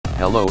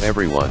Hello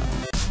everyone.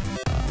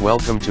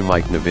 Welcome to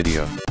Sub Qna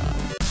video.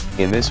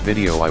 In this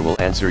video I will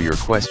answer your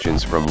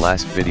questions from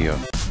last video.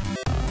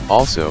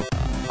 Also,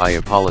 I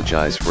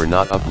apologize for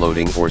not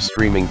uploading or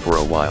streaming for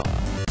a while.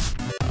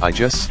 I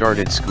just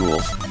started school,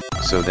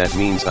 so that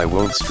means I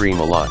won't stream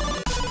a lot.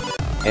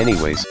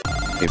 Anyways,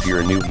 if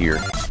you're new here,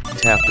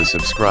 tap the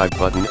subscribe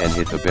button and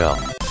hit the bell.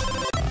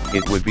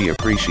 It would be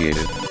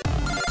appreciated.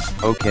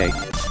 Okay,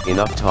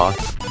 enough talk,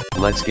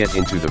 let's get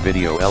into the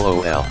video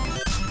lol.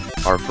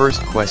 Our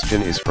first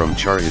question is from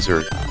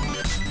Charizard.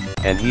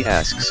 And he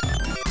asks,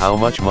 how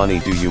much money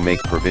do you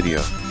make per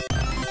video?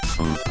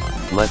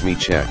 Let me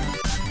check.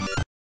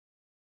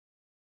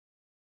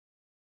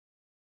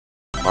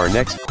 Our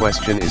next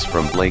question is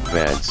from Blake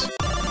Vance.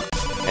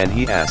 And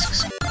he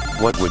asks,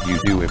 what would you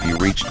do if you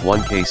reached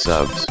 1k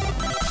subs?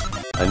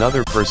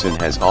 Another person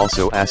has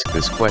also asked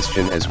this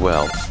question as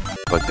well,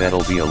 but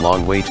that'll be a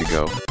long way to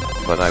go,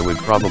 but I would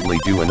probably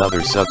do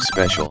another sub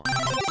special.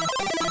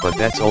 But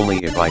that's only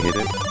if I hit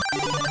it.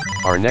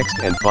 Our next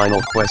and final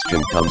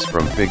question comes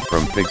from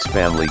Fig's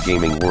Family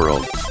Gaming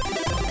World.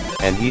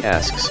 And he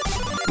asks,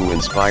 who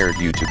inspired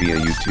you to be a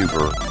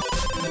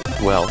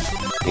YouTuber? Well,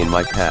 in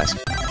my past,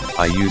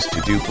 I used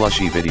to do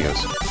plushie videos.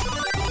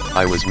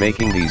 I was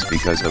making these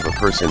because of a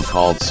person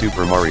called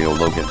Super Mario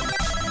Logan.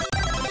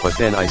 But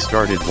then I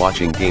started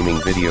watching gaming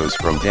videos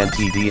from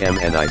DanTDM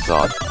and I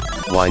thought,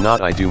 why not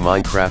I do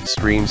Minecraft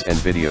streams and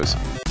videos,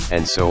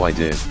 and so I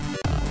did.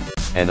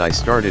 And I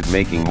started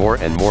making more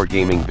and more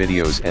gaming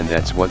videos, and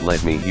that's what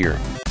led me here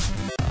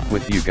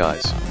with you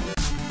guys.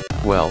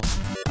 Well,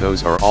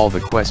 those are all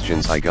the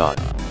questions I got.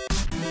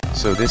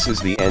 So this is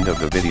the end of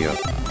the video.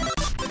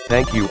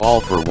 Thank you all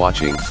for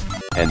watching,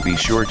 and be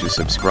sure to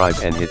subscribe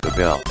and hit the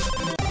bell.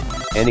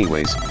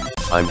 Anyways,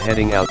 I'm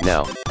heading out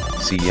now,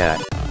 see ya.